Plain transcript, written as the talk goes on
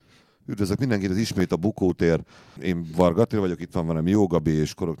Üdvözlök mindenkit, ez ismét a Bukótér. Én Varga Attila vagyok, itt van velem Jó Gabi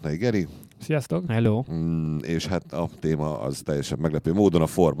és Koroknai Geri. Sziasztok! Hello! És hát a téma az teljesen meglepő módon a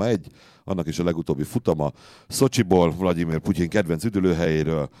Forma 1, annak is a legutóbbi futama Szocsiból, Vladimir Putyin kedvenc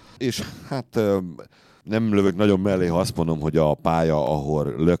üdülőhelyéről. És hát nem lövök nagyon mellé, ha azt mondom, hogy a pálya,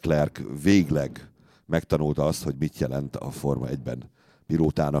 ahol Leclerc végleg megtanulta azt, hogy mit jelent a Forma 1-ben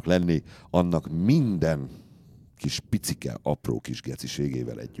pilótának lenni, annak minden kis picike, apró kis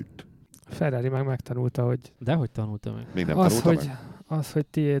geciségével együtt. Ferrari meg megtanulta, hogy... De hogy tanulta meg? Még nem az, tanulta meg? Az, hogy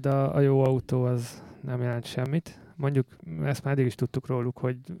tiéd a jó autó, az nem jelent semmit. Mondjuk ezt már eddig is tudtuk róluk,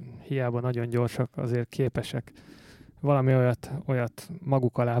 hogy hiába nagyon gyorsak, azért képesek valami olyat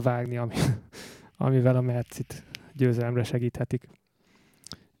maguk alá vágni, amivel a Mercit győzelemre segíthetik.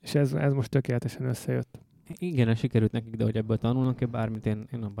 És ez most tökéletesen összejött. Igen, sikerült nekik, de hogy ebből tanulnak-e bármit, én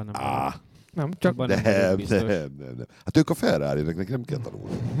abban nem vagyok. Nem, csak Nem. Hát ők a Ferrari-nek, neki nem kell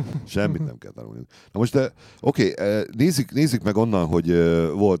tanulni. Semmit nem kell tanulni. Na most, oké, nézzük meg onnan, hogy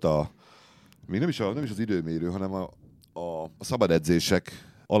volt még nem is az időmérő, hanem a szabad edzések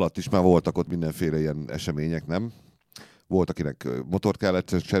alatt is már voltak ott mindenféle ilyen események, nem? Volt, akinek motort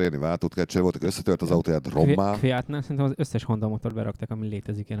kellett cserélni, váltót kellett cserélni, volt, aki összetört az autóját rommá. Kviatnál szerintem az összes Honda motort berakták, ami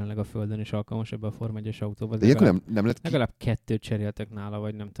létezik jelenleg a Földön, és alkalmas ebbe a Forma 1-es autóba. De ilyenkor nem lett legalább 2 cseréltek nála,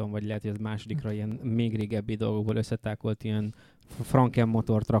 vagy nem tudom, vagy lehet, hogy az másodikra ilyen még régebbi dolgokból összetákolt ilyen Franken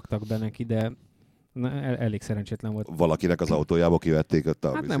motort raktak be neki, de elég szerencsétlen volt. Valakinek az autójába kivették ott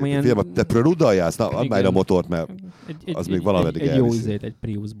a... Hát nem olyan... Fiam, te produdaljálsz? Na, add már a motort, mert az még valameddig elviszi. Egy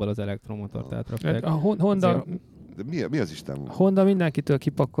Priusból az elektromotort átrakták. A Honda... De mi az Isten? Honda mindenkitől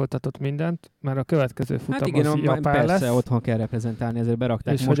kipakkoltatott mindent, mert a következő futam az Japán persze, lesz. Persze, otthon kell reprezentálni, ezért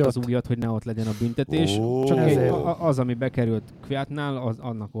berakták és most az újat, hogy ne ott legyen a büntetés. Csak az, ami bekerült Kviatnál,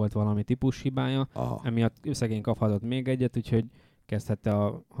 annak volt valami típus hibája, emiatt szegény kaphatott még egyet, úgyhogy kezdhette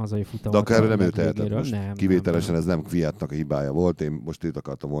a hazai futamot. De akár nem ő tehetett most. Nem, kivételesen ez nem Kviatnak a hibája volt, én most itt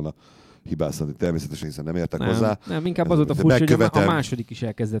akartam volna hibáztatni természetesen, hiszen nem értek hozzá. Nem, inkább az volt a furcsa, hogy a második is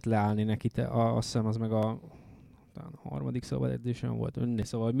elkezdett leállni neki, azt hiszem az meg a harmadik szabad edzésen volt.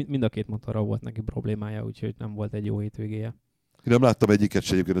 Szóval mind a két motorra volt neki problémája, úgyhogy nem volt egy jó hétvégéje. Én nem láttam egyiket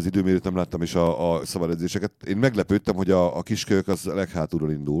se, egyébként az időmérőt nem láttam, és a szabad edzéseket. Én meglepődtem, hogy a kiskölyök az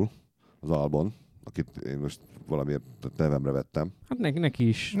leghátulról indul az Albon, akit én most valamiért nevemre vettem. Hát neki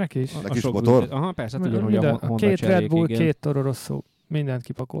is. Neki is motor? Aha, persze, hát ugyanúgy a Honda két cserék, Red Bull, igen. 2 Toro Rosso, mindent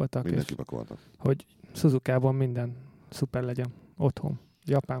kipakoltak. Hogy Suzukában minden szuper legyen otthon.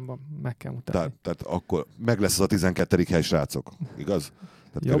 Japánban meg kell mutatni. Tehát akkor meg lesz az a 12. hely, srácok, igaz?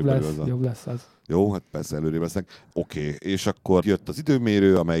 Jobb lesz az. Jó, hát persze előrébb lesznek. Oké, és akkor jött az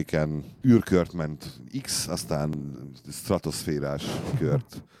időmérő, amelyiken űrkört ment X, aztán stratoszférás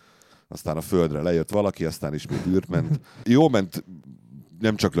kört. Aztán a Földre lejött valaki, aztán ismét űrt ment. Jó ment,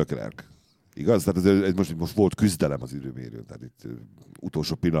 nem csak Leclerc. Igaz? Tehát ez most volt küzdelem az időmérőn. Tehát itt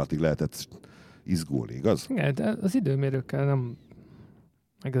utolsó pillanatig lehetett izgulni, igaz? Igen, de az időmérőkkel nem...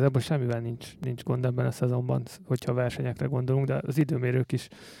 Igazából semmivel nincs gond ebben a szezonban, hogyha versenyekre gondolunk, de az időmérők is,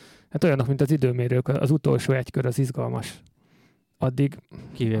 hát olyanok, mint az időmérők, az utolsó egy kör az izgalmas. Addig...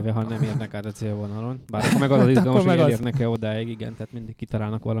 Kivéve, ha nem érnek át a célvonalon. Bár meg az izgalmas, hogy elérnek-e odáig, igen, tehát mindig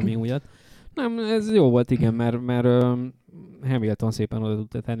kitalálnak valami újat. Nem, ez jó volt, igen, mert Hamilton szépen oda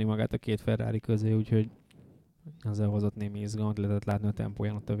tudta tenni magát a két Ferrari közé, úgyhogy azért hozott némi izgalmat, lehetett látni a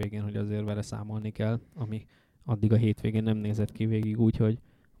tempóján ott a végén, hogy azért vele számolni kell, ami addig a hétvégén nem nézett ki végig úgy, hogy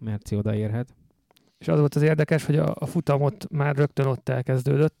Merci odaérhet. És az volt az érdekes, hogy a futamot már rögtön ott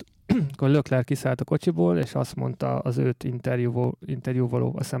elkezdődött, akkor Leclerc kiszállt a kocsiból, és azt mondta az őt interjúvaló,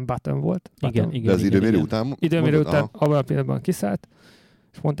 azt hiszem Button volt. Igen. De az időmérő után? Időmérő után abban a pillanatban kiszállt,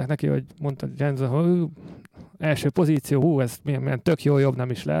 és mondták neki, hogy mondta Jensen, hogy első pozíció, ez milyen tök jó, jobb nem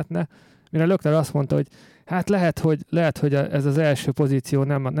is lehetne. Mire Leclerc azt mondta, hogy hát lehet, hogy ez az első pozíció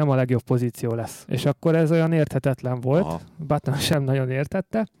nem a legjobb pozíció lesz. És akkor ez olyan érthetetlen volt. Button sem nagyon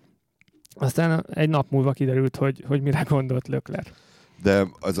értette. Aztán egy nap múlva kiderült, hogy mire gondolt Leclerc. De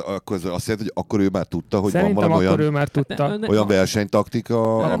akkor azt jelenti, hogy akkor ő már tudta, hogy szerintem van valami ő már tudta. olyan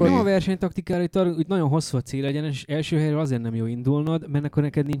versenytaktika, ami... Nem a versenytaktikára, itt nagyon hosszú a célegyenes, és első helyről azért nem jó indulnod, mert akkor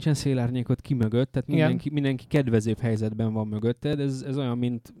neked nincsen szélárnyékot ki mögött, tehát mindenki kedvezőbb helyzetben van mögötted. Ez olyan,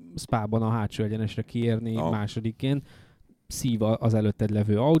 mint Spában a hátsó egyenesre kiérni másodikként. Szív az előtted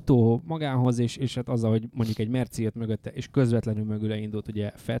levő autó magához, és hát azzal, hogy mondjuk egy Merci jött mögötte, és közvetlenül mögüle indult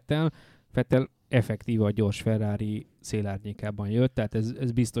ugye Vettel effektíve a gyors Ferrari szélárnyékában jött, tehát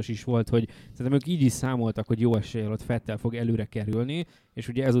ez biztos is volt, hogy szerintem ők így is számoltak, hogy jó eséllyel ott Vettel fog előre kerülni, és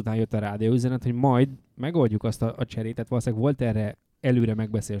ugye ezután jött a rádióüzenet, hogy majd megoldjuk azt a cserét, tehát valószínűleg volt erre előre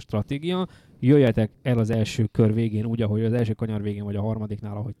megbeszélt stratégia, jöjjetek el az első kör végén, úgy, ahogy az első kanyar végén, vagy a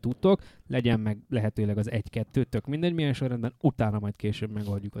harmadiknál, ahogy tudtok, legyen meg lehetőleg az 1-2, tök mindegy milyen sorrendben, utána majd később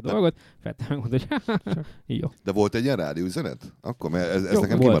megoldjuk a dolgot. Vettel megmondta, hogy jó. De volt egy ilyen rádióüzenet? Akkor, mert ez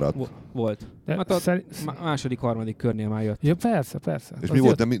nekem kimaradt. Volt. Hát a második, harmadik körnél már jött. Ja, persze. És mi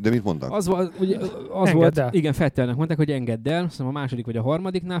volt, de mit mondtak? Az volt, igen, Vettelnek mondták, hogy engedd el, szóval a második vagy a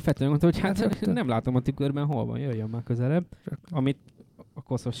harmadiknál Vettelnek mondta, hogy hát nem látom a tükörben, hol van, jöjjön már közelebb. Amit a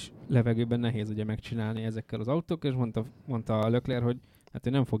koszos levegőben nehéz ugye megcsinálni ezekkel az autók, és mondta a Leclerc, hogy hát ő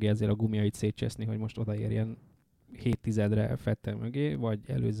nem fogja ezért a gumiait szétcseszni, hogy most odaérjen 7/10-re Vettel mögé, vagy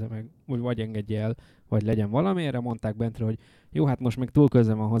előzze meg, vagy engedje el, vagy legyen valami. Erre mondták bentre, hogy jó, hát most még túl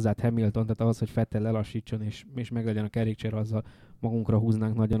közel van hozzá Hamilton, tehát ahhoz, hogy Vettel lelassítson, és meglegyen a kerékcsere, azzal magunkra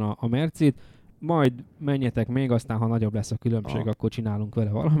húznánk nagyon a Mercit. Majd menjetek még, aztán ha nagyobb lesz a különbség, akkor csinálunk vele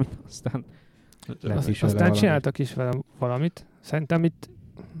valamit, aztán lett is vele aztán csináltak is vele valamit. Szerintem itt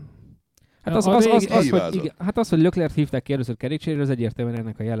az, hogy Leclerc hívták ki először kerékcsérére, az egyértelműen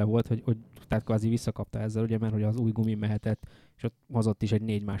ennek a jele volt, hogy tehát kvázi visszakapta ezzel, ugye, mert hogy az új gumi mehetett, és ott hozott is egy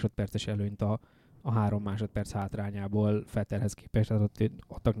 4 másodperces előnyt a 3 másodperc hátrányából Vettelhez képest, tehát ott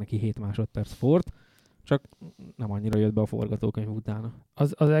adtak neki 7 másodperc fort, csak nem annyira jött be a forgatókönyv utána.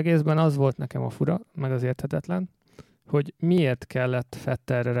 Az egészben az volt nekem a fura, meg az érthetetlen, hogy miért kellett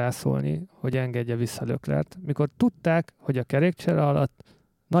Vettelre rászólni, hogy engedje vissza Leclerc, mikor tudták, hogy a kerékcsere alatt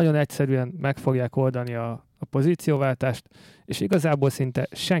nagyon egyszerűen meg fogják oldani a pozícióváltást, és igazából szinte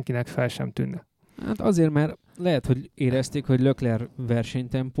senkinek fel sem tűnne. Hát azért, mert lehet, hogy érezték, hogy Leclerc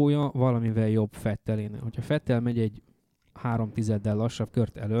versenytempója valamivel jobb Vettelénél. Hogyha Vettel megy egy 3/10-del lassabb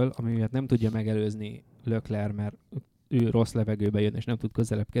kört elől, ami miatt nem tudja megelőzni Leclerc, mert ő rossz levegőbe jön, és nem tud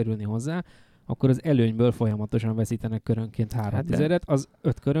közelebb kerülni hozzá, akkor az előnyből folyamatosan veszítenek körönként 3/10-et, az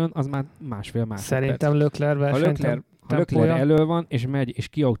 5 körön, az már másfél másodperc. Szerintem Leclerc versenytempója. Ha Leclerc elől van, és megy, és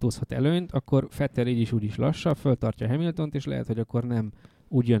kiautózhat előnyt, akkor Vettel így is úgy is lassabb, föltartja Hamiltont, és lehet, hogy akkor nem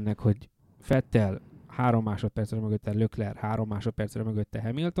úgy jönnek, hogy Vettel 3 másodpercre mögötte Leclerc, 3 másodpercre mögötte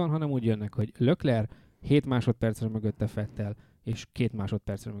Hamilton, hanem úgy jönnek, hogy Leclerc 7 másodpercre mögötte Vettel, és 2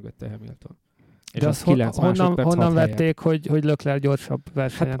 másodpercre mögötte Hamilton. És de az honnan vették, hogy Leclerc gyorsabb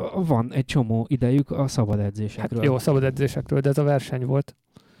versenyen? Hát van egy csomó idejük a szabad edzésekről. Hát jó, szabad edzésekről, de ez a verseny volt.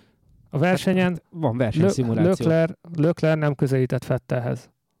 A versenyen van versenyszimuláció. Leclerc nem közelített Vettelhez.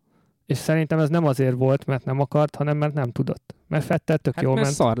 És szerintem ez nem azért volt, mert nem akart, hanem mert nem tudott. Mert Vettel tök jól ment.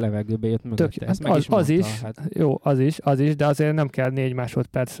 Szar levegőbe jött mögötte. Az is, de azért nem kell 4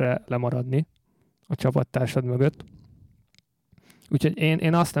 másodpercre lemaradni a csapattársad mögött. Úgyhogy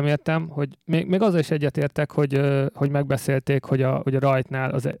én azt nem értem, hogy még azzal is egyetértek, hogy megbeszélték, hogy a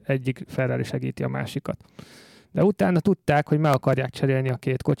rajtnál az egyik Ferrari segíti a másikat. De utána tudták, hogy meg akarják cserélni a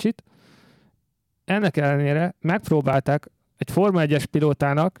két kocsit. Ennek ellenére megpróbálták egy Forma 1-es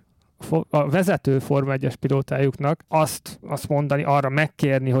pilótának, a vezető Forma 1-es pilótájuknak azt mondani, arra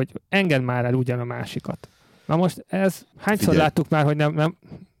megkérni, hogy engedd már el ugyan a másikat. Na most ez, hányszor láttuk már, hogy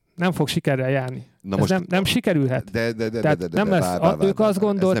nem fog sikerrel járni. Nem sikerülhet. Ők azt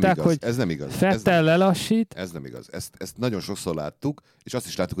gondolták, hogy Vettel lelassít. Ez nem igaz. Ezt nagyon sokszor láttuk, és azt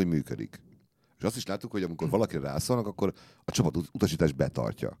is láttuk, hogy működik. És azt is láttuk, hogy amikor valakire rászólnak, akkor a csapat utasítást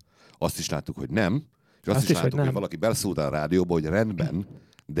betartja. Azt is láttuk, hogy nem. És azt is láttuk, hogy valaki beszólt a rádióba, hogy rendben,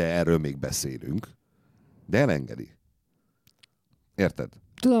 de erről még beszélünk. De elengedi. Érted?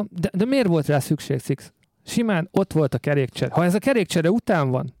 Tudom, de miért volt rá szükség, Six? Simán ott volt a kerékcsere. Ha ez a kerékcsere után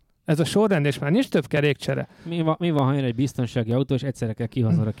van, ez a sorrend, és már nincs több kerékcsere. Mi van, ha jön egy biztonsági autó, és egyszerre kell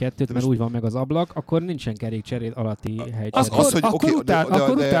kihoznod a kettőt, mert úgy van meg az ablak, akkor nincsen kerékcseréd alatti helycsere.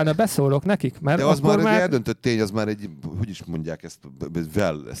 Akkor utána beszólok nekik. Mert de az már egy eldöntött tény, az már egy, hogy is mondják ezt,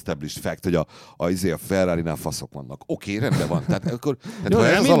 well established fact, hogy a Ferrarinál faszok vannak. Oké, rendben van. Tehát akkor,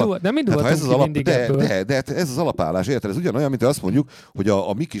 de ez az alapállás, érted? Ez ugyanolyan, mint azt mondjuk, hogy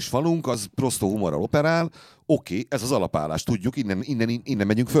a mi kis falunk az prostó humorral operál. Oké, ez az alapállás, tudjuk, innen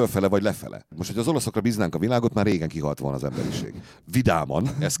megyünk fölfele vagy lefele. Most, hogy az olaszokra bíznánk a világot, már régen kihalt volna az emberiség. Vidáman,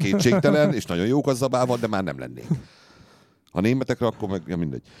 ez kétségtelen, és nagyon jók az zabával, de már nem lennénk. Ha németekre, akkor meg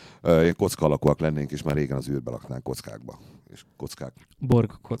mindegy. Ilyen kocka alakúak lennénk, és már régen az űrbe laknánk kockákba. És kockák.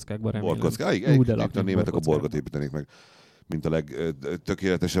 Borg kockákba remélem. Borg kockák. A németek a borgot építenék meg, mint a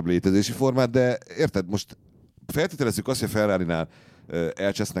legtökéletesebb létezési formát, de érted, most feltételezzük azt, hogy a Ferrarinál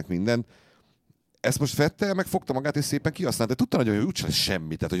elcsesznek mindent. Ezt most Vettel megfogta magát, és szépen kihasználta, de tudta nagyon, hogy úgyse lesz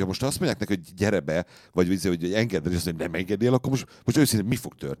semmi. Tehát, hogyha most azt mondják neki, hogy gyere be, hogy engedd, és azt mondja, hogy nem engednél, akkor most őszintén mi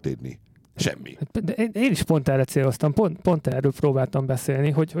fog történni? Semmi. De én is pont erre céloztam, pont erről próbáltam beszélni,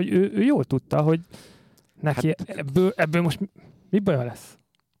 hogy ő jól tudta, hogy neki ebből most mi baja lesz?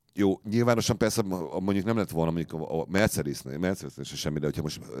 Jó, nyilvánosan persze mondjuk nem lett volna mondjuk a Mercedesnél se semmi, de hogyha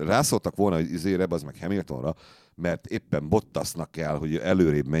most rászóltak volna, hogy izére, az meg Hamiltonra, mert éppen Bottasnak kell, hogy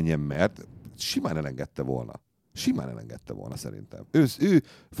előrébb menjen, mert simán elengedte volna. Simán elengedte volna szerintem. Ő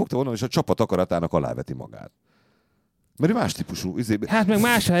fogta volna, és a csapat akaratának aláveti magát. Mert ő más típusú. Hát meg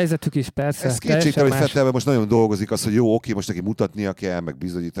más a helyzetük is, persze. Ez kétségtelen, hogy Vettelben most nagyon dolgozik az, hogy jó, oké, most neki mutatnia kell, meg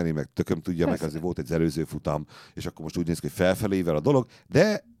bizonyítani, meg tököm tudja, meg azért volt egy előző futam, és akkor most úgy néz ki, hogy felfelével a dolog,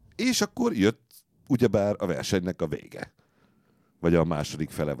 de és akkor jött ugyebár a versenynek a vége. Vagy a második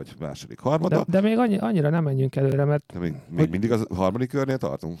fele, vagy második harmada. De még annyira nem menjünk előre, mert... Még mindig a harmadik körnél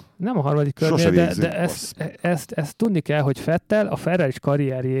tartunk? Nem a harmadik körnél, de ezt tudni kell, hogy Vettel a Ferrari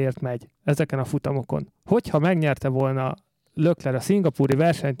karrierjéért megy ezeken a futamokon. Hogyha megnyerte volna Leclerc a szingapúri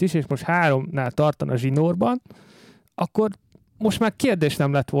versenyt is, és most 3-nál tartana zsinórban, akkor most már kérdés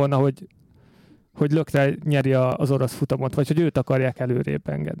nem lett volna, hogy Leclerc nyeri az orosz futamot, vagy hogy őt akarják előrébb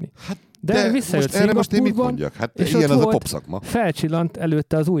engedni. Hát de visszajött Szingapúrban, és ilyen az a popszakma. Felcsillant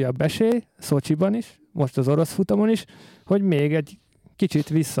előtte az újabb esély, Szocsiban is, most az orosz futamon is, hogy még egy kicsit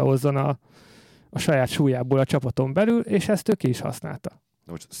visszahozzon a saját súlyából a csapaton belül, és ezt ő ki is használta.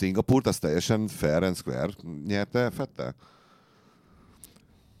 Most Szingapúrt az teljesen fair and square nyerte Vettel?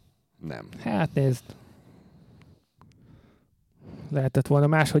 Nem. Hát nézd. Lehetett volna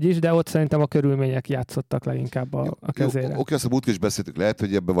máshogy is, de ott szerintem a körülmények játszottak leginkább a kezére. Oké, azt a múltkor is beszéltük, lehet,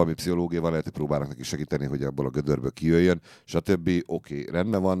 hogy ebben valami pszichológia van, lehet, hogy próbálnak neki segíteni, hogy abból a gödörből kijöjjön, stb. Oké,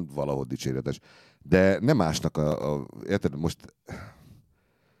 rendben van, valahol dicséretes. De nem másnak érted, most...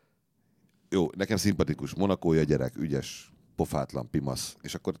 Jó, nekem szimpatikus, Monakói a gyerek, ügyes, pofátlan, pimasz,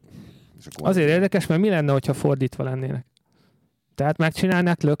 és akkor azért érdekes, mert mi lenne, hogyha fordítva lennének? Tehát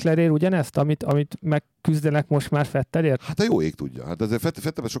megcsinálnák Leclercért ugyanezt, amit megküzdenek most már Vettelért? Hát a jó ég tudja. Hát azért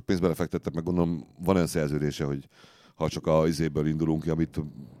Vettelben sok pénzt belefektettek, meg gondolom van olyan szerződése, hogy ha csak a izéből indulunk ki, amit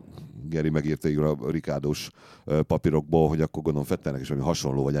Geri megírta a Ricardós papírokból, hogy akkor gondolom Vettelnek is valami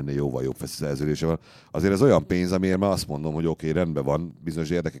hasonló, vagy ennél jóval jobb szerződése van. Azért ez olyan pénz, amiért már azt mondom, hogy oké, rendben van, bizonyos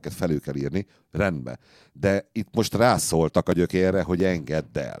érdekeket felül kell írni, rendben. De itt most rászóltak a gyökérre, hogy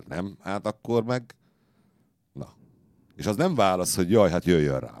engedd el, nem? Hát akkor meg... És az nem válasz, hogy jaj, hát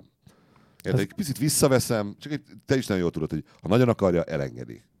jöjjön rám. Érted? Egy picit visszaveszem, csak te is nagyon jól tudod, hogy ha nagyon akarja,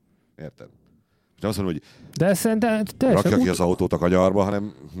 elengedi. Érted? És nem azt mondom, hogy de szerintem rakja ki az autót a kanyarba,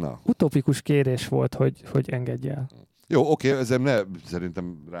 hanem na. Utopikus kérés volt, hogy engedje el. Jó, oké, ezzel ne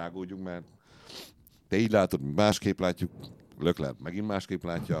szerintem rágódjunk, mert te így látod, másképp látjuk, Leclerc megint másképp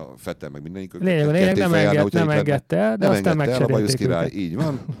látja, Vettel meg mindenik. Lényeg nem engedte el, de aztán megcserélték őket. Így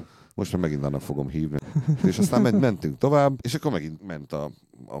van. Most már megint annak fogom hívni. És aztán mentünk tovább, és akkor megint ment a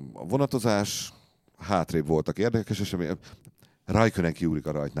vonatozás, hátrébb voltak érdekes események. Raikkonen kiúrik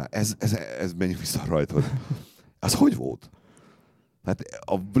a rajtnál. Ez menjünk vissza a rajthoz. Az hogy volt? Hát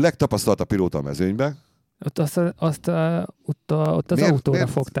a legtapasztaltabb pilóta a mezőnybe. Ott az autóra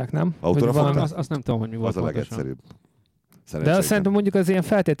fogták, nem? Autóra fogták? Azt nem tudom, hogy mi volt. Az a legegyszerűbb. De azt szerintem mondjuk az ilyen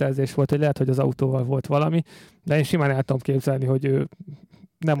feltételezés volt, hogy lehet, hogy az autóval volt valami, de én simán el tudom képzelni, hogy ő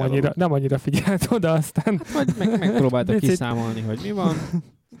nem annyira figyelt oda, aztán... Hát, vagy megpróbáltak kiszámolni, hogy mi van.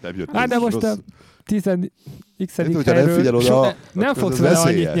 Hát de most a 10x helyről nem fogsz vele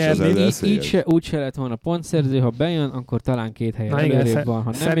annyit nyerni. Úgy se lett volna pontszerző, ha bejön, akkor talán 2 helyen előrébb van,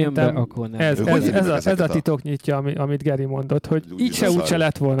 ha nem jön be, akkor nem. Ez a titok nyitja, amit Geri mondott, hogy így se úgy se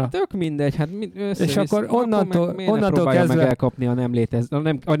lett volna. Tök mindegy, hát és akkor onnantól kezdve... meg elkapni a nem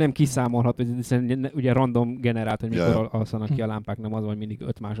létező, a nem kiszámolható, ugye random generált, hogy mikor alszanak ki a lámpák, nem az, hogy mindig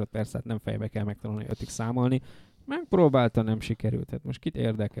 5 másodpercet nem fejbe kell megtanulni 5-ig számolni. Megpróbálta, nem sikerült. Hát most kit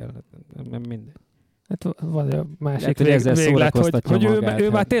érdekel? Nem mindegy. Hát van a másik véglet, hogy ő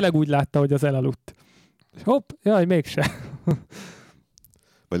már tényleg úgy látta, hogy az elaludt. Hopp, jaj, mégse.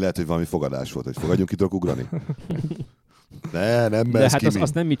 Vagy lehet, hogy valami fogadás volt, hogy fogadjunk, ki tudok ugrani. Nem, de hát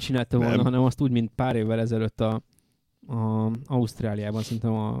azt nem mit csinálta volna, hanem azt úgy, mint pár évvel ezelőtt a Ausztráliában,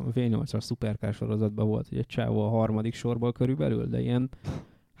 szerintem a V8-as szuperkár sorozatban volt, hogy egy csávó a harmadik sorból körülbelül, de ilyen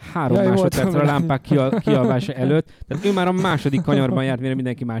 3 másodpercre a lámpák kialvása előtt. Tehát ő már a második kanyarban járt, mire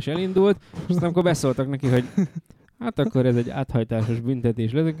mindenki más elindult, és aztán amikor beszóltak neki, hogy hát akkor ez egy áthajtásos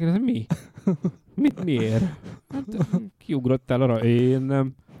büntetés lesz, mi? Miért? Hát kiugrottál arra, én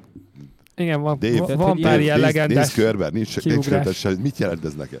nem. Igen, van pár ilyen legendás. Nézd körben, nincs körben, mit jelent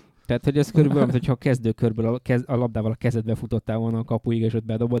ez neked? Tehát, hogy ez körülbelül, hogyha a kezdőkörből a labdával a kezedbe futottál volna a kapuig, és ott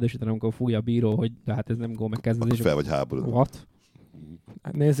bedobod, és utána amikor fújja a bíró, hogy de hát ez nem gól megkezdés. Fel vagy háború. What?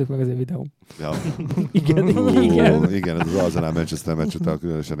 Nézzük meg az egy videóm. Ja. Igen, ez az Arsenal Manchester meccs után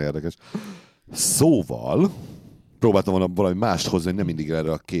különösen érdekes. Szóval próbáltam volna valami mást hozni, hogy nem mindig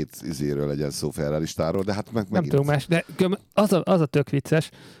erre a 2 izéről legyen szó Ferraristáról, de hát nem tudom más, de az a tök vicces,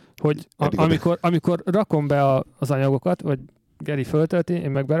 hogy amikor rakom be az anyagokat, vagy Geri föltölti,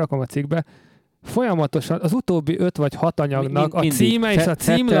 én meg berakom a cikkbe, folyamatosan az utóbbi 5 vagy 6 anyagnak a címe és a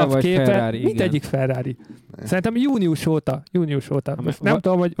címlap képe mindegyik Ferrari. Szerintem június óta. Most nem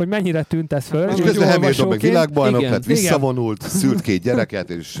tudom, hogy mennyire tűnt ez föl. És közben Hamilton meg világbajnok lett, visszavonult, szült 2 gyereket,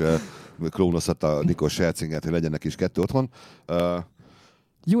 és klónozhatta Nico Scherzinget, hogy legyen neki is 2 otthon.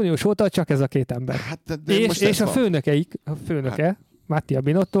 Június óta csak ez a 2 ember. Hát, és a főnöke, Mattia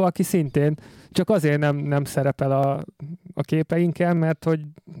Binotto, aki szintén csak azért nem szerepel a képeinken, mert hogy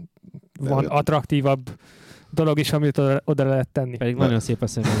van attraktívabb dolog is, amit oda lehet tenni. Pedig nagyon szép a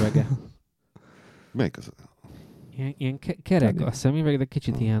szemüvege. Melyik az? Ilyen kerek a szemüveg, de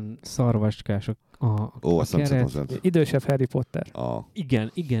kicsit ilyen szarvaskás a keret. Idősebb Harry Potter.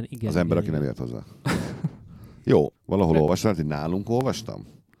 Igen. Az ember, aki nem ért hozzá. Jó, valahol olvastam, hogy nálunk olvastam,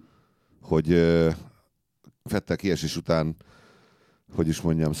 hogy Vettel kiesés után, hogy is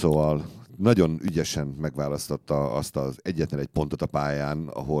mondjam, szóval nagyon ügyesen megválasztotta azt az egyetlen egy pontot a pályán,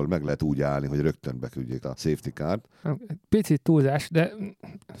 ahol meg lehet úgy állni, hogy rögtön beküldjék a safety card. Picit túlzás, de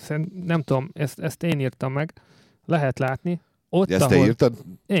nem tudom, ezt én írtam meg. Lehet látni. Ott, ezt te írtad?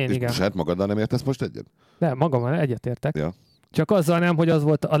 Én, és igen. Saját magaddal nem értesz most egyet? De magammal egyetértek. Ja. Csak azzal nem, hogy az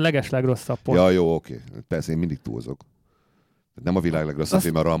volt a legeslegrosszabb pont. Ja, jó, oké. Persze, én mindig túlzok. Nem a világ legrosszabb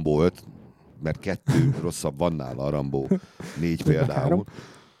film a Rambo 5, mert 2 rosszabb van nála a Rambo 4 például.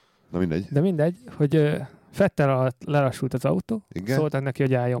 Na mindegy. De mindegy, hogy Vettel alatt lelassult az autó, igen? Szóltak neki,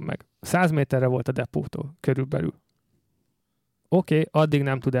 hogy álljon meg. 100 méterre volt a depótól, körülbelül. Oké, addig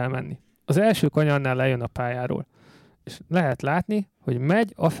nem tud elmenni. Az első kanyarnál lejön a pályáról. És lehet látni, hogy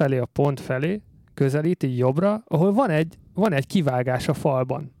megy afelé a pont felé, közelít így jobbra, ahol van egy kivágás a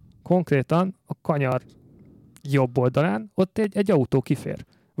falban. Konkrétan a kanyar jobb oldalán, ott egy autó kifér.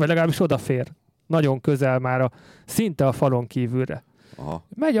 Vagy legalábbis odafér. Nagyon közel már szinte a falon kívülre. Aha.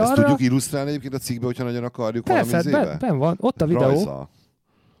 Megy ezt arra... tudjuk illusztrálni egyébként a cikkbe, hogyha nagyon akarjuk persze, valami zébe? Ben van, ott a videó. Rajza.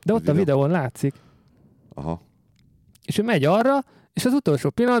 De ott a videón látszik. Aha. És ő megy arra, és az utolsó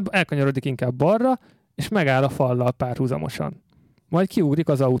pillanatban elkanyarodik inkább balra, és megáll a fallal párhuzamosan. Majd kiugrik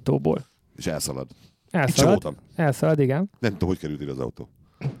az autóból. És elszalad. Elszalad, igen. Nem tudom, hogy került ide az autó.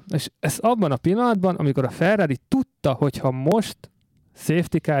 És ez abban a pillanatban, amikor a Ferrari tudta, hogy ha most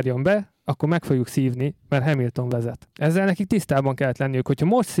safety car jön be, akkor meg fogjuk szívni, mert Hamilton vezet. Ezzel nekik tisztában kellett lenniük, hogyha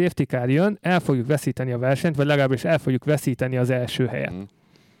most safety car jön, el fogjuk veszíteni a versenyt, vagy legalábbis el fogjuk veszíteni az első helyet.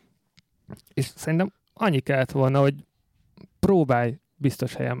 És szerintem annyi kellett volna, hogy próbálj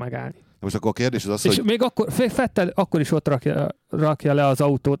biztos helyen megállni. Most akkor a kérdés az, és hogy... még Vettel akkor is ott rakja le az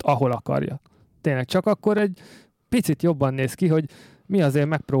autót, ahol akarja. Tényleg, csak akkor egy picit jobban néz ki, hogy mi azért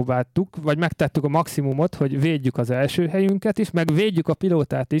megpróbáltuk, vagy megtettük a maximumot, hogy védjük az első helyünket is, meg védjük a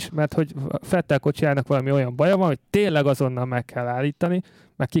pilótát is, mert hogy Vettel kocsijának valami olyan baja van, hogy tényleg azonnal meg kell állítani,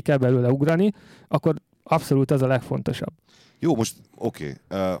 meg ki kell belőle ugrani, akkor abszolút az a legfontosabb. Jó, most oké.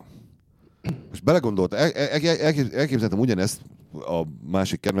 Most belegondoltam, elképzeltem ugyanezt a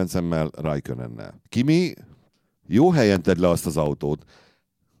másik kedvencemmel, Raikkonennel. Kimi, jó helyen tedd le azt az autót,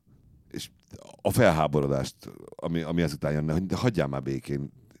 és a felháborodást, ami ezután jönne, hogy hagyjál már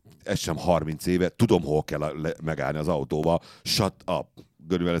békén, ez sem 30 éve, tudom, hol kell megállni az autóval, shut up.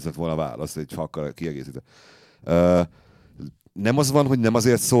 Görülvel ez lett volna a válasz, egy fakkal kiegészítve. Nem az van, hogy nem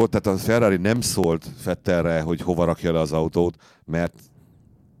azért szólt, tehát a Ferrari nem szólt Vettelre, hogy hova rakja le az autót, mert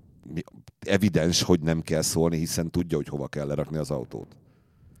evidens, hogy nem kell szólni, hiszen tudja, hogy hova kell lerakni az autót.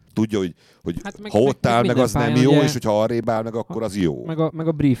 Tudja, hogy hát ha ott áll meg, az nem jó, ugye, és hogyha arrébb áll meg, akkor az jó. Meg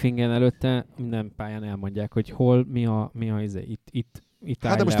a briefingen előtte minden pályán elmondják, hogy hol, mi a itt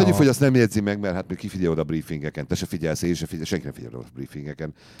hát de most tegyük, hogy azt nem jegyzi meg, mert hát még kifigyel oda a briefingeken, te se figyelsz, én se figyel, senki nem figyel oda a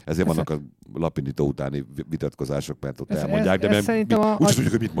briefingeken. Ezért vannak a lapindító utáni vitatkozások, mert ott elmondják, de nem úgy tudjuk,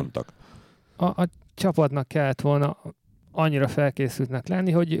 hogy mit mondtak. A csapatnak kellett volna annyira felkészültnek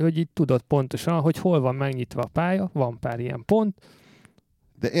lenni, hogy így tudod pontosan, hogy hol van megnyitva a pálya, van pár ilyen pont.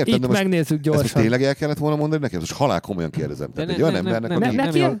 De érted, itt megnézzük gyorsan. Ezt most tényleg el kellett volna mondani neked? Most halál komolyan kérdezem.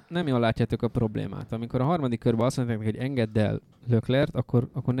 Nem jól látjátok a problémát. Amikor a harmadik körben azt mondták, hogy engedd el Leclerc, akkor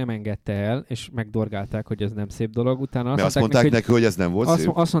nem engedte el, és megdorgálták, hogy ez nem szép dolog. Utána azt mondták neki, hogy ez nem volt szép?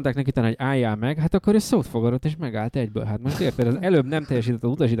 Azt mondták neki utána, hogy álljál meg, hát akkor ő szót fogadott, és megállt egyből. Hát most érted, az előbb nem teljesített az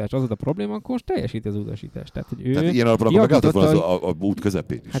utasítást, az volt a probléma, akkor most teljesíti az utasítást. Tehát, hogy ő tehát ilyen alapon akkor megálltott volna az út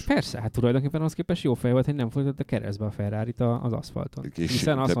közepén is. Hát persze, hát tulajdonképpen az képest jó fej volt, hogy nem folytatta keresztbe a Ferrarit az aszfalton.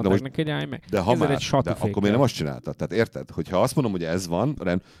 Hiszen azt mondták neki, hogy állj meg. De ha már, akkor miért nem azt csináltad? Tehát érted, hogyha azt mondom, hogy ez van,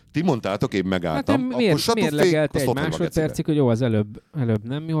 ti mondtátok, én megálltam, akkor mérlegelte egy másodpercig, hogy jó, az előbb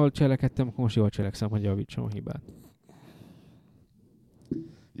nem jól cselekedtem, akkor most jól cselekszem, hogy javítsam a hibát.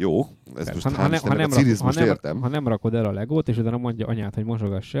 Jó, ez most értem. Ha nem rakod el a legót, és utána mondja anyát, hogy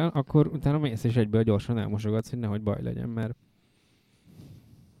mosogass el, akkor utána mész és egyből gyorsan elmosogatsz, hogy nehogy baj legyen, mert...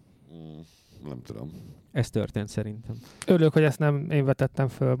 Nem tudom. Ez történt szerintem. Örülök, hogy ezt nem én vetettem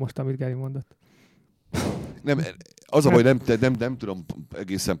föl most, amit Geri mondott. Nem, az a baj, nem tudom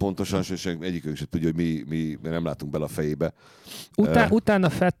egészen pontosan, és egyikünk sem tudja, hogy mi nem látunk bele a fejébe. Utána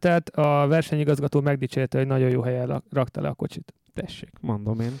Vettelt a versenyigazgató megdicsérte, hogy nagyon jó helyen rakta le a kocsit. Tessék,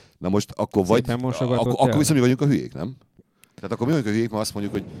 mondom én. Na most akkor akkor viszont mi vagyunk a hülyék, nem? Tehát akkor mi vagyunk a hülyék, mert azt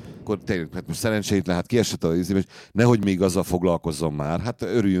mondjuk, hogy akkor tényleg, hát most szerencsétlen, hát kiesett a izé, nehogy még azzal foglalkozzon már. Hát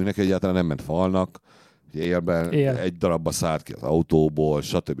örüljünk neki, egyáltalán nem ment falnak. Élben egy darabba szállt ki az autóból,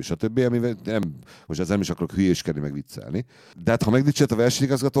 stb. Amivel most ezzel nem is akarok hülyéskedni, meg viccelni. De hát ha megdicsért a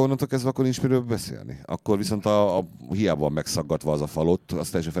versenyigazgató, onnantól kezdve akkor nincs miről beszélni. Akkor viszont hiába van megszaggatva az a falott, az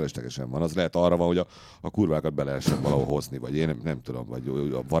teljesen feleslegesen van. Az lehet arra van, hogy a kurvákat be lehessen valahol hozni, vagy én nem tudom, vagy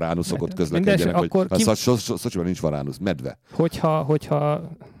a varánuszok ott közlekedjenek, hogy Szocsiban nincs varánusz, medve. Hogyha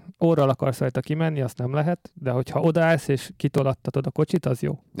óral akarsz rajta kimenni, azt nem lehet, de hogyha odaállsz és kitolattatod a kocsit, az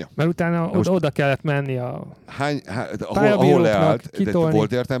jó. Ja. Mert utána oda kellett menni a ahol leállt,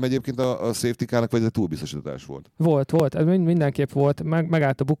 volt értelme egyébként a safety car-nak, vagy ez a túlbiztosítás volt? Volt. Ez mindenképp volt.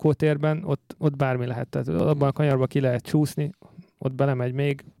 Megállt a bukótérben, ott bármi lehet. Tehát abban a kanyarban ki lehet csúszni, ott belemegy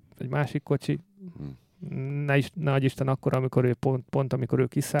még egy másik kocsi. Ne adj Isten akkor, amikor ő pont amikor ő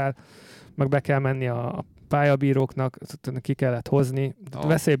kiszáll, meg be kell menni a pályabíróknak, ki kellett hozni.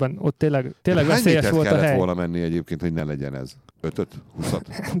 Veszélyben, ott tényleg veszélyes volt a hely. Kellett volna menni egyébként, hogy ne legyen ez? 5-öt?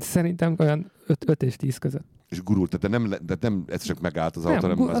 20-at? Szerintem olyan 5 és 10 között. És gurult, tehát nem ez csak megállt az autó?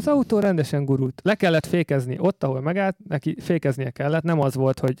 Nem, az autó rendesen gurult. Le kellett fékezni ott, ahol megállt, neki fékeznie kellett. Nem az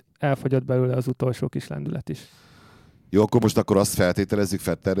volt, hogy elfogyott belőle az utolsó kis lendület is. Jó, akkor azt feltételezzük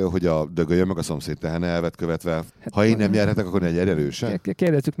Vettelről, hogy a dögöljön meg a szomszéd tehene elvet követve. Hát, ha én nem nyerhetek, akkor ne gyere erősen.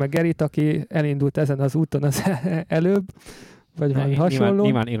 Kérdezzük meg Gerit, aki elindult ezen az úton az előbb, vagy valami hasonló.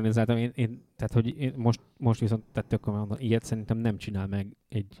 Nyilván ironizáltam, tehát hogy én most viszont tökön mondom, ilyet szerintem nem csinál meg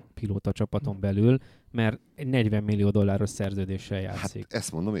egy pilóta csapaton belül, mert egy $40 millió szerződéssel játszik. Hát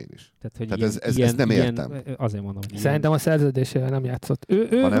ezt mondom én is. Tehát ezt nem értem. Azért mondom. Szerintem a szerződéssel nem játszott.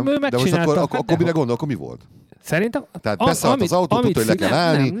 Ő megcsinálta. De most akkor mire gondol, akkor mi volt? Szerintem... Tehát beszállt az autót, tudta, hogy le kell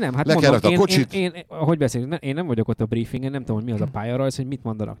állni, nem, le kell a kocsit. Hogy beszélünk, én nem vagyok ott a briefingen, nem tudom, hogy mi az a pályarajz, hogy mit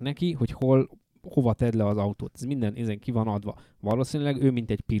mondanak neki, hogy hova tedd le az autót. Ez minden ezen ki van adva. Valószínűleg ő,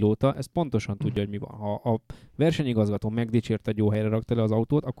 mint egy pilóta, ez pontosan tudja, hogy mi van. Ha a versenyigazgató megdicsért, hogy jó helyre rakta le az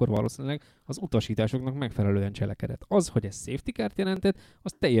autót, akkor valószínűleg az utasításoknak megfelelően cselekedett. Az, hogy ez safety car-t jelentett,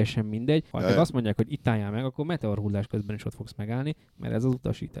 az teljesen mindegy. Ha azt mondják, hogy itt álljál meg, akkor meteorhullás közben is ott fogsz megállni, mert ez az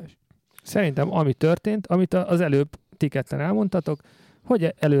utasítás. Szerintem, ami történt, amit az előbb ti ketten elmondtatok,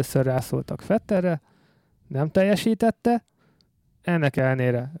 hogy először rászóltak Vettelre, nem teljesítette, ennek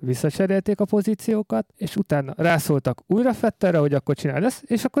ellenére visszacserélték a pozíciókat, és utána rászóltak újra Vettelre, hogy akkor csináld ezt,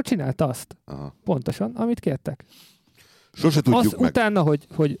 és akkor csinálta azt. Aha. Pontosan, amit kértek. Sose tudjuk meg. Utána,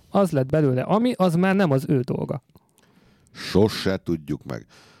 hogy az lett belőle, az már nem az ő dolga. Sose tudjuk meg.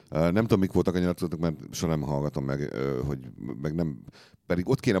 Nem tudom, mik voltak a nyilatkozatok, mert soha nem hallgatom meg, hogy meg nem... Pedig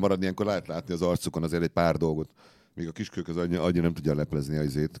ott kéne maradni, ilyenkor lehet látni az arcukon azért egy pár dolgot. Még a kiskők az annyira nem tudja leplezni a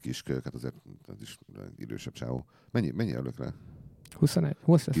izét, kiskők, hát azért az is idősebb csávó. Mennyi elők rá? 21,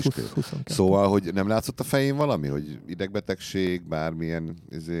 22. Szóval, hogy nem látszott a fején valami, hogy idegbetegség, bármilyen,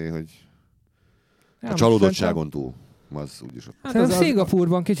 hogy a csalódottságon túl. Az úgyis ott. Hát az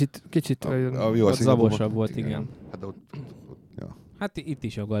Szingapúrban kicsit zavosabb volt, igen. Hát ja. Hát itt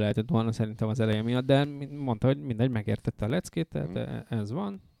is joggal lehetett volna szerintem az eleje miatt, de mondta, hogy mindegy, megértette a leckét, tehát ez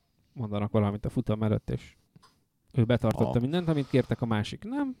van. Mondanak valamit a futam előtt, és ő betartotta mindent, amit kértek, a másik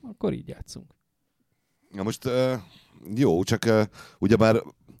nem, akkor így játszunk. Na most jó, csak ugyebár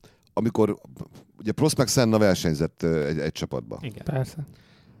amikor ugye Prost meg Senna versenyzett egy csapatba. Igen. Persze.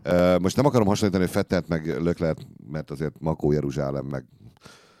 Most nem akarom hasonlítani, hogy Vettelt meg Leclerc, mert azért Makó Jeruzsálem, meg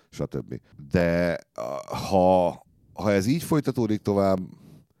stb. De ha ez így folytatódik tovább,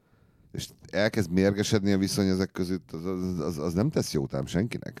 és elkezd mérgesedni a viszony ezek között, az nem tesz jót ám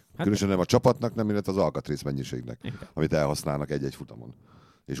senkinek. Hát különösen nem a csapatnak, nem illetve az alkatrész mennyiségnek, igen, amit elhasználnak egy-egy futamon.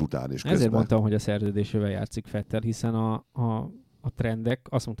 És után is közben. Ezért mondtam, hogy a szerződésével játszik Vettel, hiszen a trendek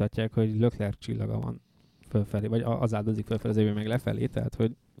azt mutatják, hogy Leclerc csillaga van fölfelé, vagy az áldozik fölfelé, az évő meg lefelé, tehát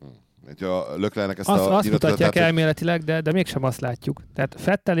hogy... Leclercnek ezt azt mutatják elméletileg, de mégsem azt látjuk. Tehát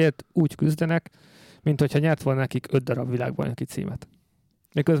Vettelért úgy küzdenek, mint hogyha nyert volna nekik 5 darab világbajnoki címet.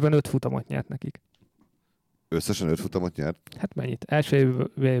 Miközben 5 futamot nyert nekik. Összesen 5 futamot nyert? Hát mennyit? Első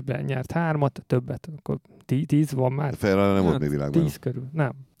évben nyert 3-at, többet. Akkor 10 van már. Ferrari nem volt még világbajnok. 10 körül.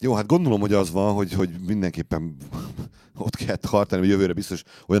 Nem. Jó, hát gondolom, hogy az van, hogy mindenképpen ott kell tartani, hogy jövőre biztos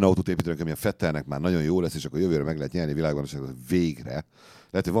olyan autót építenek, amilyen Vettelnek már nagyon jó lesz, és akkor jövőre meg lehet nyerni világbajnokságot végre.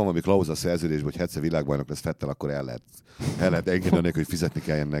 Lehet, hogy van valami klauza szerződésben, hogy ha egyszer világbajnok lesz Vettel, akkor el lehet engedni, hogy fizetni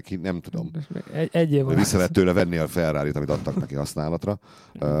kelljen neki, nem tudom. Egy év vissza lehet tőle venni a Ferrarit, amit adtak neki használatra.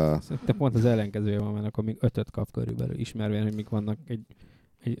 Te pont az ellenkezője van, mert akkor még 5-öt kap körülbelül, ismervén, hogy mik vannak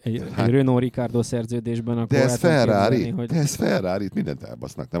egy Renault Ricardo szerződésben, akkor de ez Ferrari, hogy... de ez Ferrari, mindent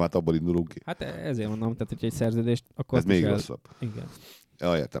elbasznak, nem, hát abból indulunk ki. Hát ezért mondom, tehát hogy egy szerződést, akkor... Ez még rosszabb. Igen.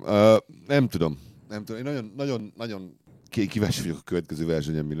 Ja, értem. Nem tudom. Én nagyon kíváncsi vagyok a következő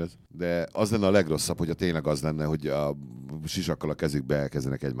versenyen mi lesz, de az lenne a legrosszabb, hogyha tényleg az lenne, hogy a sisakkal a kezükbe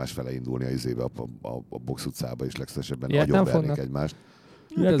elkezdenek egymás fele indulni a izébe, a box utcába, és legszívesebben agyonvernék egymást.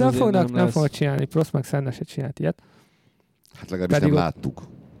 Ilyet nem fognak csinálni, Prost meg Senna se csinált ilyet. Hát legalábbis nem láttuk.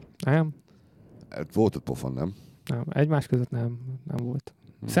 Nem? Volt ott pofon, nem? Nem, egymás között nem volt.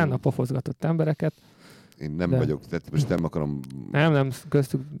 Senna pofozgatott embereket. Én nem vagyok, tehát most nem akarom... Nem,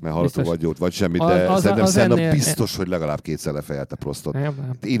 köztük... Mert hallottam vagy jót, vagy semmit, de szerintem Senna biztos, hogy legalább kétszer lefejelte Prostot.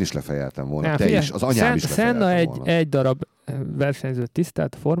 Nem. Én is lefejeltem volna, te is, az anyám is lefejelte volna. Senna egy darab versenyzőt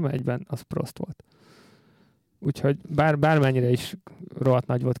tisztelt, a Forma 1-ben az Prost volt. Úgyhogy bármennyire is rohadt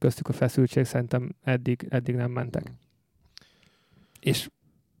nagy volt köztük a feszültség, szerintem eddig nem mentek. És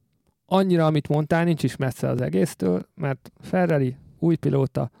annyira, amit mondtál, nincs is messze az egésztől, mert Ferrari új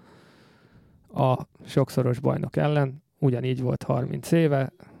pilóta a sokszoros bajnok ellen, ugyanígy volt 30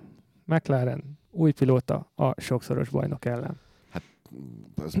 éve, McLaren új pilóta a sokszoros bajnok ellen. Hát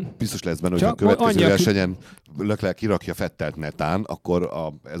biztos lesz benne, hogy a következő versenyen Leclerc kirakja Vettelt netán, akkor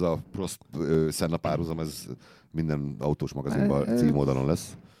ez a Prost-Senna párhuzam, ez minden autós magazinban címoldalon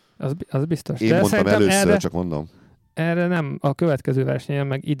lesz. Az biztos. Én mondtam először, csak mondom. Erre nem, a következő versenyen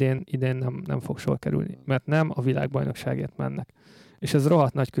meg idén nem fog sor kerülni, mert nem a világbajnokságért mennek. És ez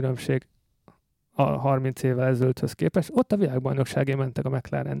rohadt nagy különbség a 30 évvel ezelőtthöz képest. Ott a világbajnokságért mentek a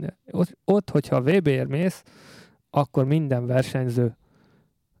McLarennél. Ott, hogyha a VB-ért mész, akkor minden versenyző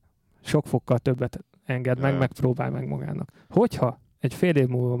sok fokkal többet enged meg próbál meg magának. Hogyha egy fél év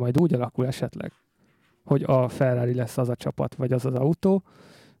múlva majd úgy alakul esetleg, hogy a Ferrari lesz az a csapat, vagy az az autó,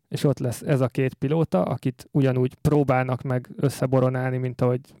 és ott lesz ez a két pilóta, akit ugyanúgy próbálnak meg összeboronálni, mint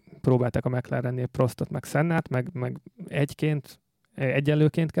ahogy próbálták a McLarennél Prostot, meg Sennát, meg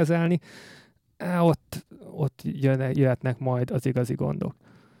egyenlőként kezelni, ott jöhetnek majd az igazi gondok.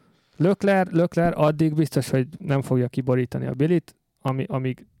 Leclerc addig biztos, hogy nem fogja kiborítani a bilit,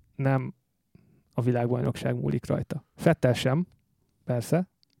 amíg nem a világbajnokság múlik rajta. Vettel sem, persze,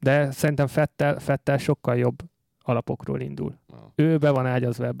 de szerintem Vettel sokkal jobb alapokról indul. Ő be van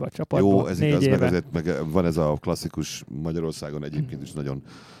ágyazva ebbe a csapatba. Jó, ez 4 igaz, éve. meg van ez a klasszikus Magyarországon egyébként is nagyon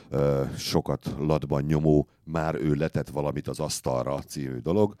sokat latban nyomó, már ő letett valamit az asztalra című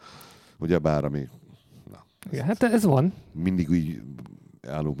dolog. Ugyebár, ami... Igen, hát ez van. Mindig úgy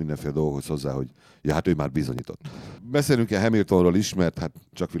állunk mindenféle dolgokhoz hozzá, hogy ja, hát ő már bizonyított. Beszélünk Hamiltonról is, mert hát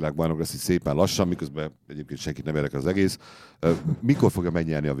csak világbajnok lesz így szépen lassan, miközben egyébként senkit nem érdekel az egész. Mikor fogja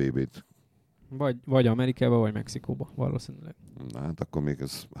megnyerni a VB-t? Vagy Amerikába, vagy Mexikóba, valószínűleg. Na, hát akkor még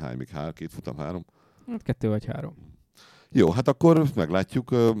ez még 2 futam 3? Hát 2 vagy 3. Jó, hát akkor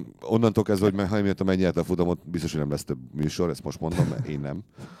meglátjuk. Onnantól kezdve, hogy Hamilton megnyerte a futamot, biztos, hogy nem lesz több műsor, ezt most mondom, mert én nem.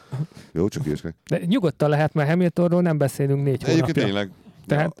 Jó, csak ügyeskedek. De nyugodtan lehet, mert Hamiltonról nem beszélünk 4 hónapja. Egyébként tényleg.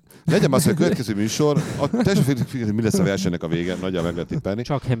 Tehát... Ja, legyen az, hogy a következő műsor, teljesen függetlenül, mi lesz a versenynek a vége, nagyjából meg lehet tippelni.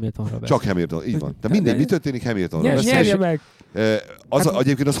 Csak Hamiltonra beszél. Csak Hamilton, így van. Tehát mindegy, mi történik Hamiltonra. Nyerje meg!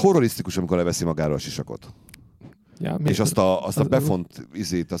 Egyébként az horrorisztikus, amikor leveszi magáról a sisakot. Ja, és azt a befont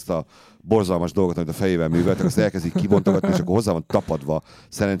azt a borzalmas dolgot, amit a fejével műveltek, azt elkezdik kibontogatni, és akkor hozzá van tapadva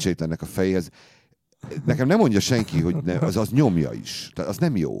szerencsétlennek a fejhez. Nekem nem mondja senki, hogy az nyomja is. Tehát az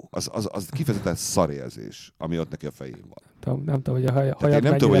nem jó. Az kifejezetten szarérzés, ami ott neki a fején van. Nem tudom, hogy a hajad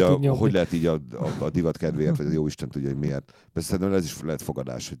nem tudom, hogy lehet így a divat kedvéért, vagy a jó Isten tudja, hogy miért. Persze szerintem ez is lehet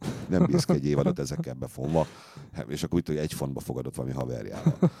fogadás, hogy nem bízz ki egy évadot ezekkel befonva, és akkor úgy, hogy egy fontba fogadott valami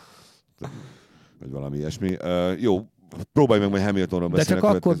haverjával. Vagy valami ilyesmi. Jó, próbálj meg majd Hamiltonról beszélni. De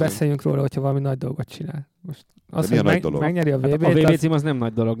csak akkor beszéljünk róla, hogyha valami nagy dolgot csinál. Most az, hogy megnyeri a VB-t. Hát a VB cím az nem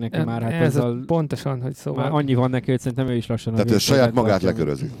nagy dolog neki már. Hát ez pontosan, hogy szóval... Már annyi van neki, hogy szerintem ő is lassan... Tehát ő saját magát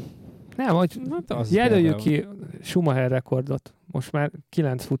lekörözi. Nem, hogy jelöljük ki Schumacher rekordot. Most már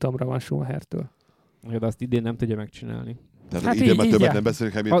 9 futamra van Schumachertől. De azt idén nem tudja megcsinálni. Tehát hát idén már többet nem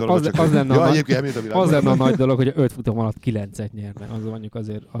beszélünk Hamiltonról, az lenne a nagy dolog, hogy 5 futam alatt 9-et nyerne. Az mondjuk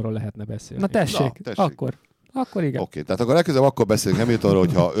azért arról lehetne beszélni. Na tessék. Akkor igen. Oké, tehát akkor legközelebb akkor beszélünk Hamiltonról,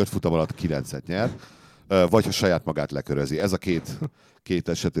 hogyha 5 futam alatt 9-et nyer, vagy ha saját magát lekörözi. Ez a két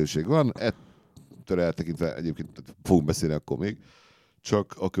esetőség van. Ettől eltekintve egyébként fogunk beszélni akkor még.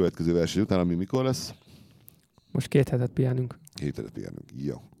 csak a következő verseny után, ami mikor lesz? Most 2 hetet pihenünk. 2 hetet pihenünk.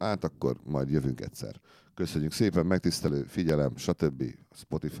 Jó. Hát akkor majd jövünk egyszer. Köszönjük szépen, megtisztelő figyelem, stb.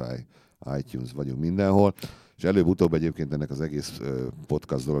 Spotify, iTunes, vagyunk mindenhol. És előbb-utóbb egyébként ennek az egész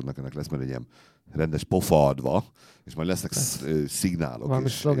podcast dolognak ennek lesz majd egy ilyen rendes pofa adva, és majd lesznek szignálok. Valami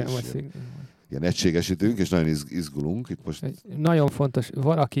szlogen vagy szignál. Ilyen egységesítünk, és nagyon izgulunk. Itt most... Nagyon fontos,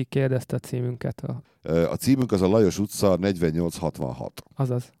 valaki kérdezte a címünket. A címünk az a Lajos utca 4866.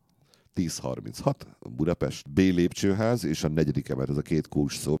 Azaz. 1036, Budapest, B lépcsőház, és a 4. emelet, ez a 2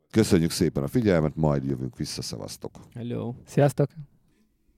 kulcs szó. Köszönjük szépen a figyelmet, majd jövünk vissza, szevasztok! Hello! Sziasztok!